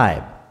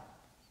 25.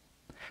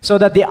 So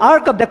that the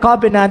Ark of the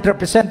Covenant,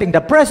 representing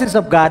the presence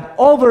of God,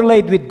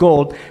 overlaid with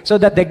gold, so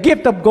that the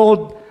gift of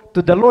gold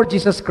to the Lord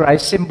Jesus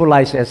Christ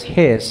symbolizes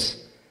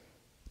His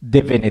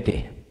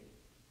divinity.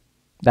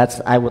 That's,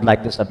 I would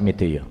like to submit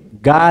to you.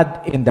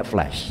 God in the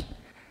flesh.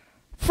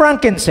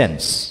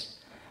 Frankincense.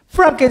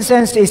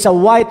 Frankincense is a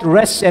white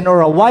resin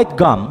or a white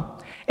gum,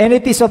 and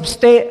it is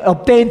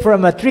obtained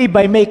from a tree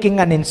by making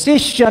an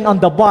incision on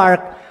the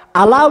bark,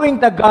 allowing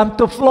the gum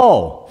to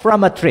flow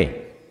from a tree.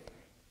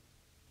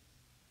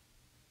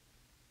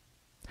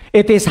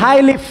 It is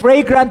highly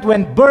fragrant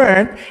when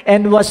burned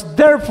and was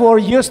therefore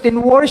used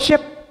in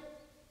worship.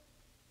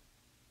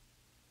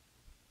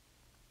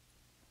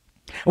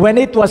 When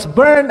it was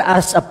burned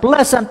as a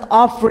pleasant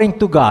offering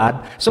to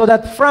God, so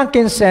that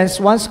frankincense,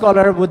 one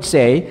scholar would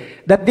say,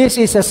 that this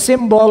is a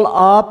symbol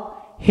of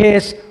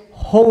His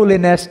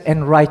holiness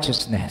and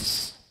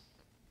righteousness,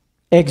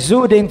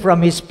 exuding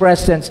from His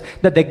presence,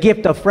 that the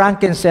gift of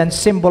frankincense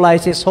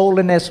symbolizes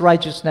holiness,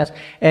 righteousness,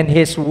 and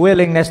His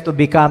willingness to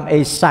become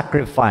a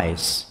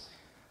sacrifice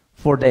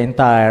for the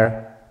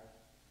entire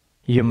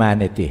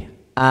humanity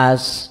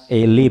as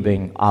a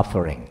living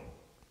offering.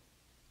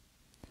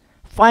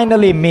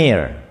 Finally,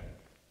 myrrh,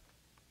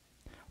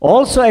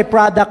 also a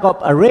product of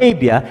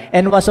Arabia,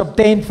 and was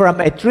obtained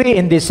from a tree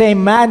in the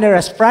same manner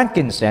as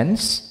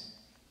frankincense.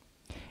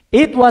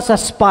 It was a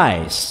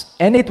spice,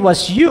 and it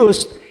was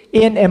used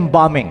in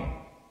embalming.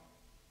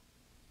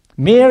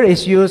 Myrrh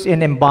is used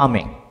in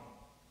embalming.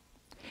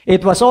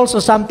 It was also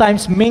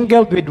sometimes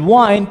mingled with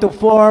wine to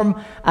form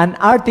an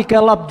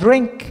article of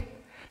drink.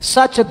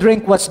 Such a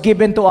drink was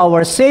given to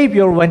our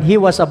Savior when He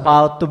was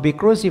about to be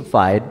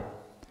crucified,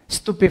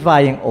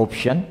 stupefying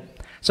option,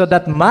 so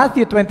that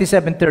Matthew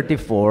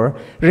 27:34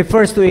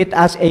 refers to it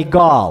as a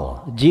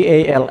gall,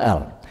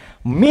 G-A-L-L.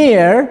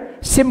 Myrrh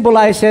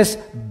symbolizes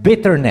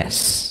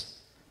bitterness,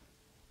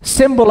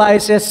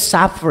 symbolizes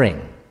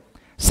suffering,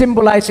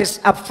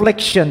 symbolizes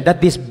affliction, that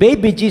this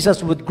baby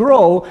Jesus would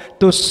grow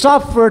to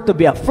suffer, to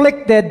be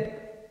afflicted,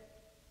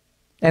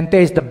 and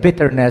taste the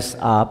bitterness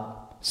of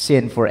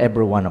sin for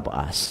every one of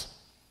us.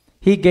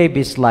 He gave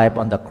His life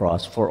on the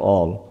cross for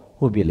all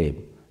who believe.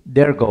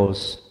 There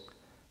goes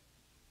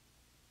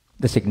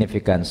the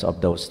significance of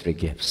those three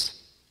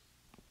gifts.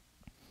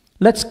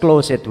 Let's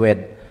close it with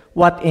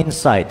what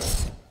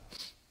insights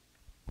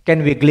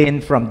can we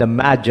glean from the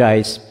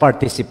Magi's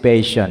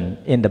participation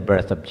in the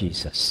birth of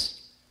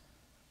Jesus.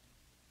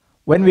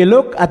 When we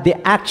look at the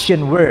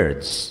action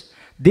words,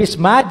 these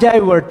Magi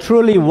were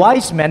truly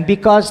wise men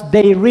because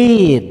they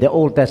read the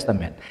Old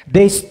Testament.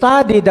 They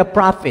study the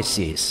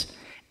prophecies,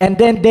 and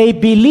then they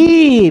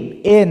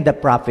believe in the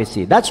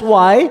prophecy. That's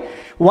why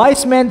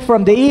wise men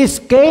from the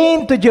east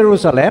came to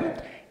Jerusalem,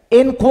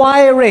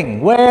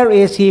 inquiring, where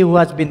is He who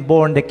has been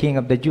born the King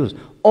of the Jews?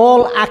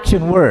 All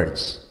action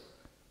words.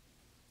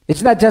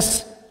 It's not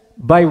just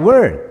by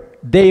word.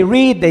 They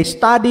read, they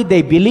study,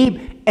 they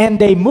believe, and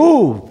they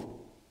move.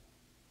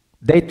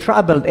 They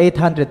traveled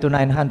 800 to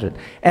 900.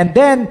 And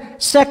then,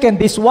 second,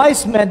 these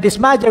wise men, these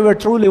Magi were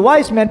truly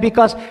wise men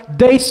because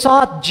they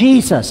sought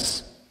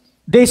Jesus.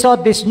 They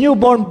sought this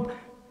newborn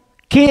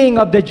King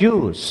of the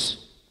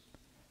Jews.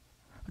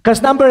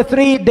 Because number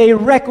three, they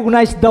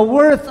recognized the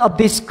worth of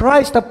this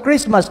Christ of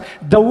Christmas,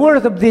 the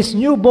worth of this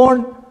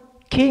newborn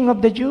King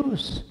of the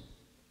Jews.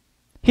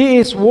 He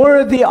is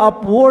worthy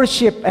of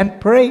worship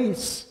and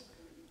praise.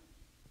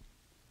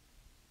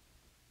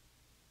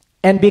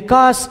 And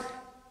because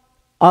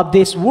of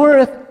this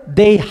worth,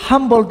 they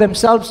humbled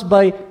themselves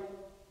by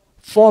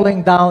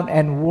falling down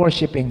and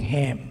worshiping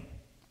Him.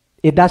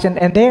 It doesn't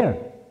end there.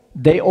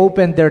 They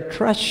opened their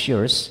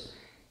treasures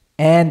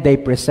and they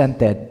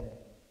presented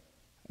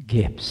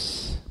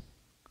gifts.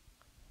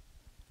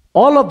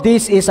 All of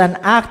this is an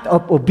act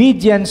of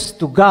obedience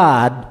to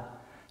God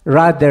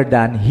rather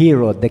than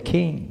Herod the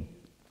king.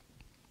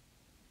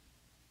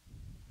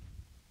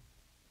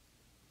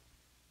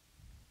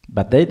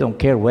 But they don't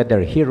care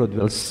whether Herod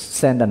will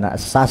send an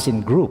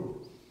assassin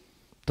group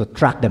to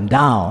track them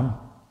down,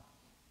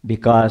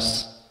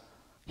 because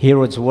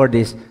Herod's word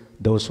is,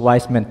 those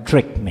wise men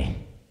tricked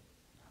me.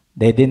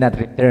 They did not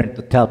return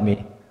to tell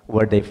me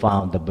where they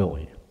found the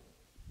boy.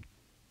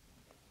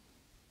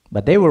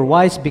 But they were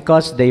wise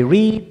because they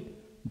read,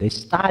 they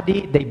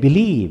study, they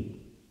believe.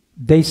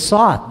 They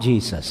sought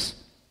Jesus.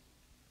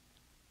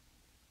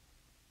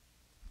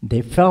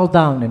 They fell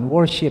down and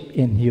worshiped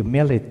in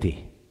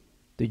humility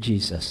to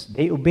Jesus.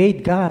 They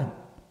obeyed God.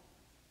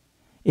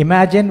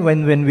 Imagine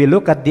when we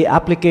look at the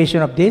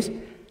application of this,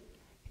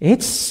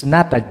 it's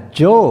not a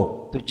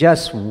joke to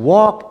just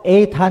walk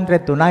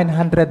 800 to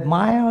 900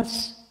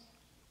 miles.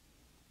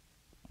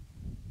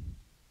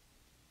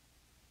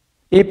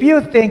 If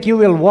you think you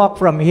will walk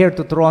from here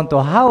to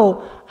Toronto,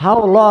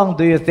 how long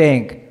do you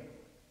think,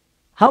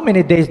 how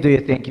many days do you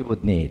think you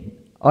would need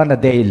on a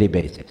daily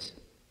basis?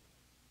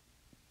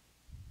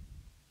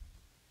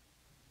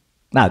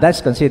 Now,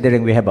 that's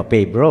considering we have a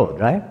paved road,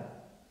 right?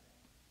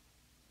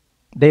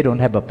 They don't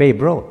have a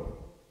paved road.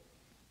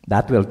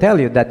 That will tell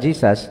you that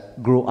Jesus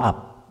grew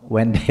up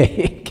when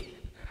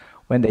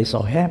they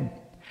saw him.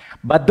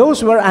 But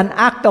those were an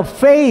act of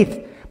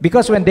faith,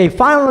 because when they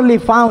finally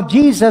found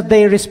Jesus,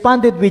 they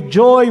responded with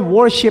joy,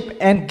 worship,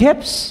 and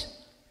gifts.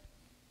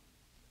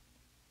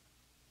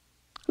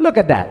 Look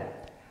at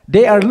that.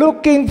 They are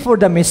looking for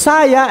the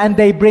Messiah and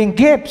they bring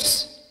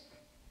gifts.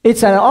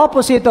 It's an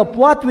opposite of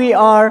what we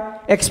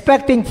are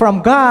expecting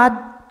from God,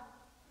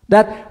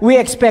 that we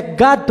expect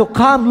God to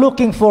come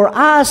looking for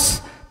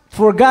us,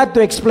 for God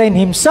to explain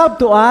himself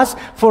to us,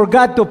 for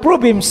God to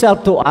prove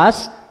himself to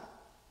us,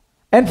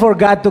 and for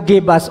God to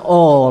give us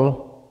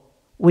all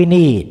we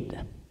need.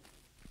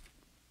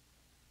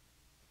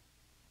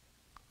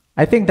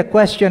 I think the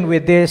question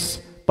with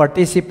this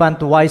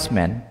participant wise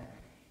men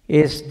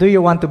is, do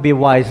you want to be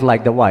wise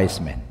like the wise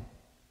men?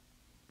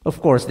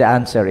 Of course, the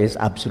answer is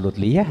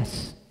absolutely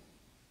yes.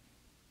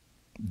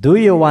 Do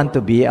you want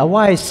to be a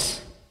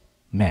wise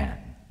man?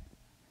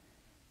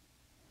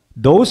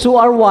 Those who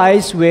are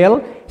wise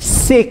will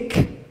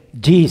seek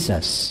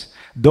Jesus.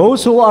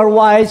 Those who are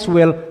wise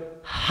will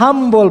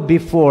humble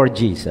before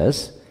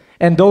Jesus.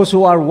 And those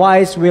who are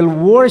wise will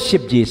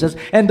worship Jesus.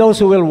 And those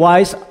who are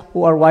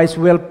wise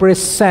will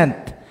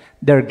present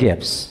their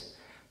gifts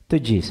to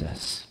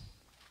Jesus.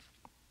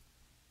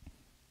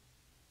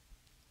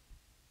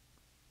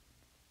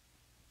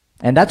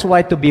 And that's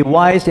why, to be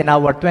wise in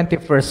our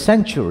 21st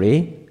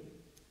century,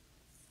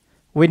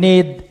 we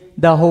need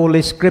the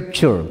Holy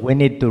Scripture. We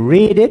need to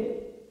read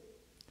it,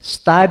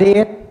 study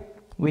it,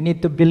 we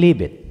need to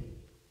believe it,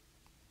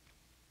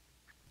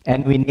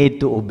 and we need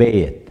to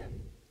obey it,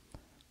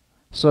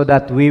 so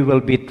that we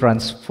will be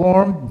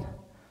transformed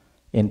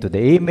into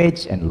the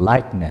image and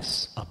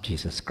likeness of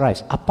Jesus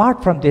Christ.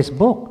 Apart from this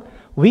book,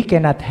 we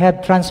cannot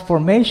have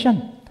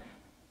transformation.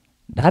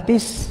 That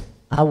is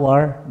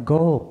our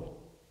goal.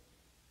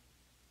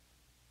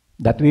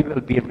 That we will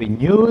be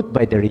renewed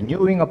by the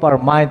renewing of our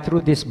mind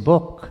through this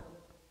book,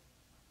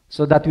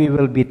 so that we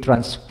will be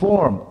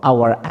transformed,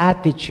 our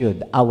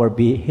attitude, our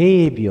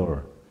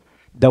behavior,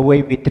 the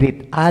way we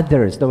treat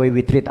others, the way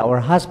we treat our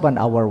husband,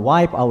 our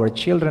wife, our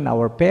children,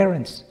 our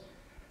parents,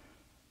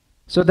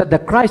 so that the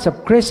Christ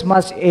of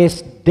Christmas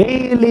is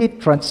daily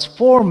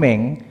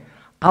transforming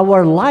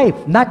our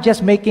life, not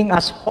just making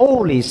us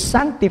holy,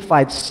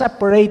 sanctified,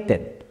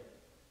 separated,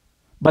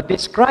 but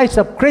this Christ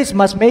of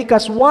Christmas make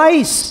us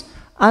wise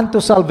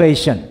unto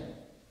salvation.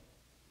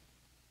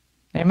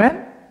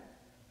 Amen?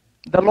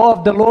 The law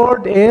of the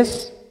Lord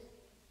is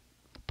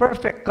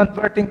perfect,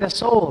 converting the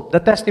soul. The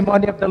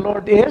testimony of the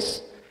Lord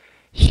is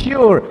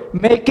sure,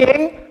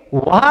 making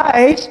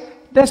wise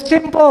the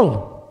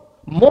simple.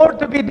 More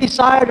to be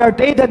desired are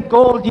they than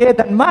gold, yea,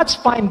 than much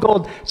fine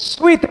gold,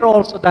 sweeter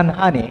also than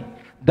honey,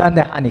 than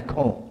the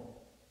honeycomb.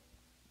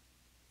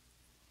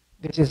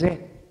 This is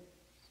it.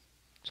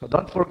 So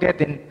don't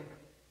forget, in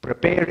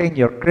preparing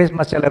your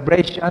Christmas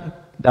celebration,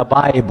 the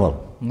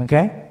Bible.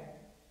 Okay?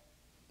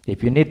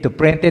 If you need to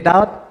print it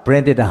out,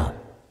 print it out.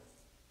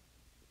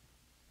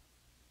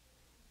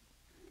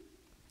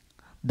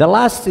 The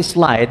last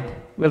slide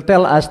will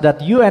tell us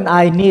that you and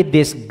I need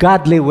this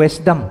godly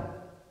wisdom.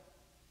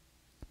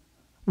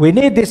 We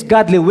need this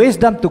godly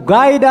wisdom to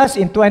guide us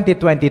in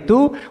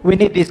 2022. We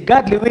need this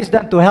godly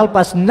wisdom to help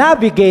us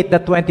navigate the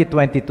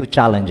 2022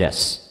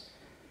 challenges.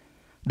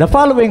 The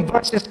following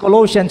verses,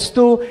 Colossians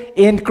 2,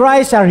 in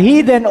Christ are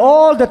hidden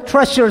all the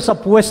treasures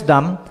of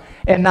wisdom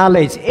and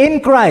knowledge. In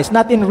Christ,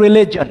 not in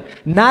religion,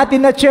 not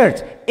in the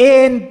church,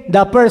 in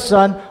the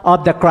person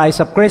of the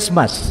Christ of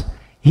Christmas.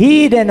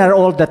 Hidden are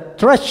all the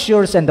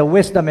treasures and the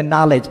wisdom and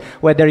knowledge.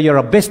 Whether you're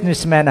a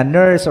businessman, a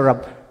nurse, or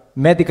a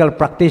medical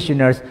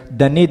practitioner,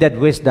 the needed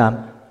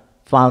wisdom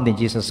found in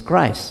Jesus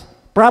Christ.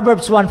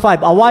 Proverbs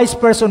 1:5, a wise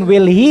person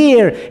will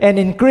hear and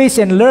increase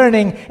in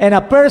learning, and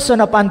a person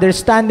of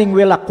understanding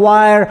will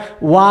acquire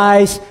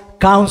wise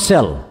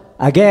counsel.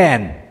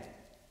 Again,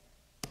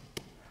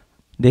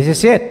 this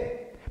is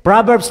it.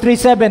 Proverbs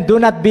 3:7, do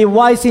not be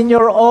wise in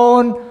your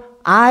own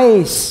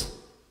eyes.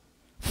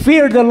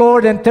 Fear the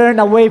Lord and turn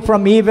away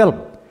from evil.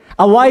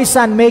 A wise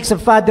son makes a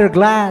father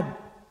glad.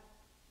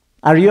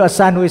 Are you a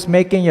son who is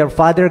making your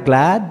father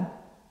glad?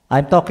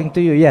 I'm talking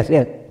to you. Yes,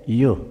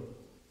 you.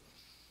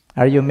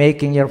 Are you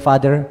making your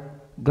father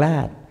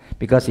glad?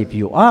 Because if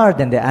you are,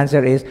 then the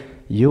answer is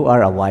you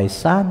are a wise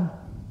son.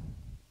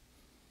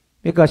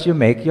 Because you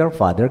make your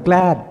father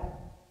glad.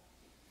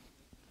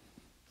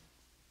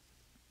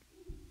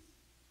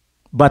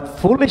 But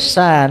foolish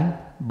son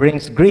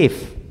brings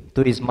grief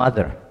to his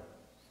mother.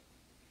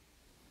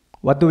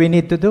 What do we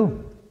need to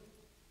do?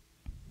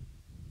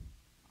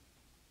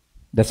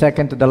 The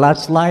second to the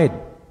last slide.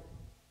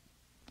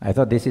 I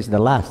thought this is the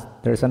last.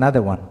 There's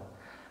another one.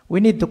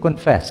 We need to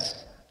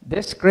confess.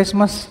 This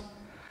Christmas,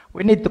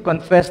 we need to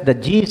confess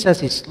that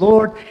Jesus is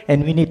Lord,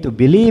 and we need to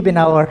believe in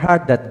our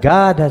heart that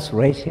God has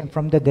raised him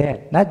from the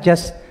dead. Not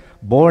just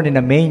born in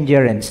a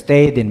manger and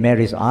stayed in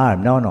Mary's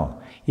arm.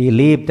 No. He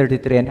lived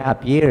 33 and a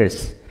half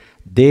years,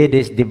 did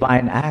His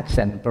divine acts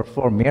and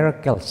performed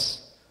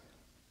miracles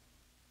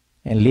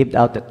and lived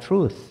out the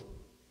truth.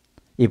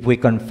 If we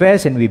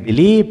confess and we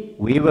believe,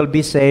 we will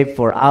be saved,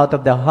 for out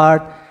of the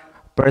heart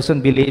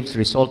person believes,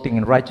 resulting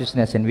in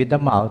righteousness, and with the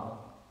mouth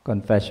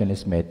confession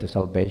is made to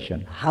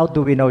salvation. How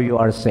do we know you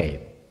are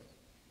saved?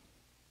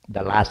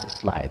 The last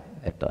slide.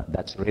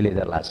 That's really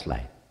the last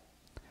slide.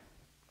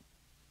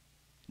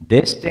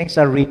 These things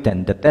are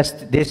written.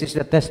 This is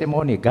the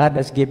testimony God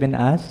has given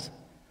us.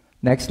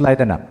 Next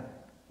slide, Anak.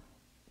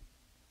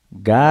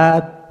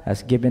 God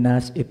has given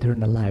us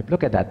eternal life.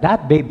 Look at that.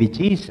 That baby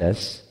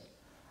Jesus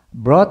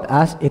brought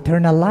us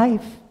eternal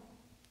life.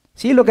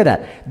 See, look at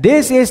that.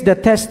 This is the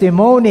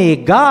testimony.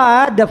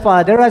 God, the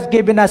Father, has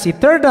given us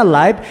eternal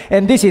life,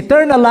 and this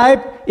eternal life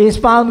is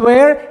found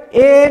where?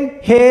 In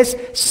His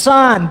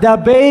Son, the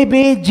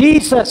baby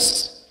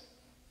Jesus.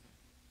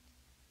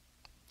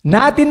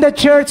 Not in the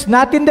church,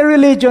 not in the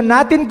religion,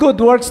 not in good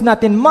works,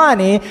 not in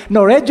money,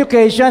 nor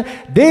education.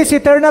 This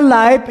eternal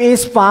life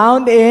is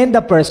found in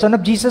the person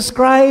of Jesus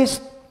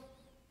Christ.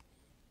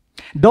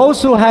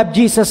 Those who have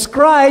Jesus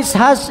Christ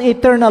has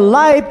eternal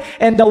life,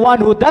 and the one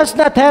who does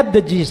not have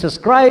the Jesus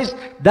Christ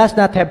does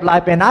not have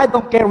life. And I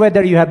don't care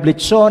whether you have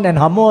Blitzon and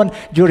Hamon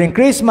during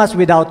Christmas.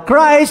 Without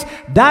Christ,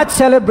 that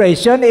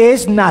celebration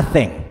is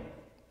nothing.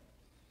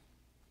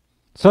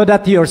 So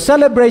that your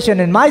celebration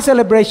and my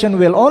celebration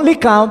will only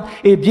count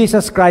if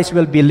Jesus Christ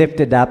will be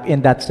lifted up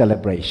in that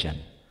celebration.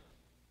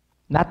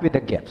 Not with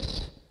the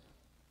gifts,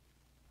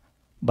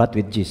 but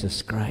with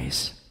Jesus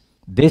Christ.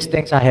 These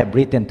things I have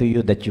written to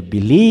you, that you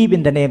believe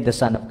in the name of the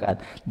Son of God,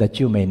 that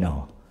you may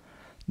know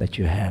that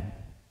you have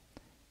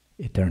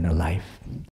eternal life.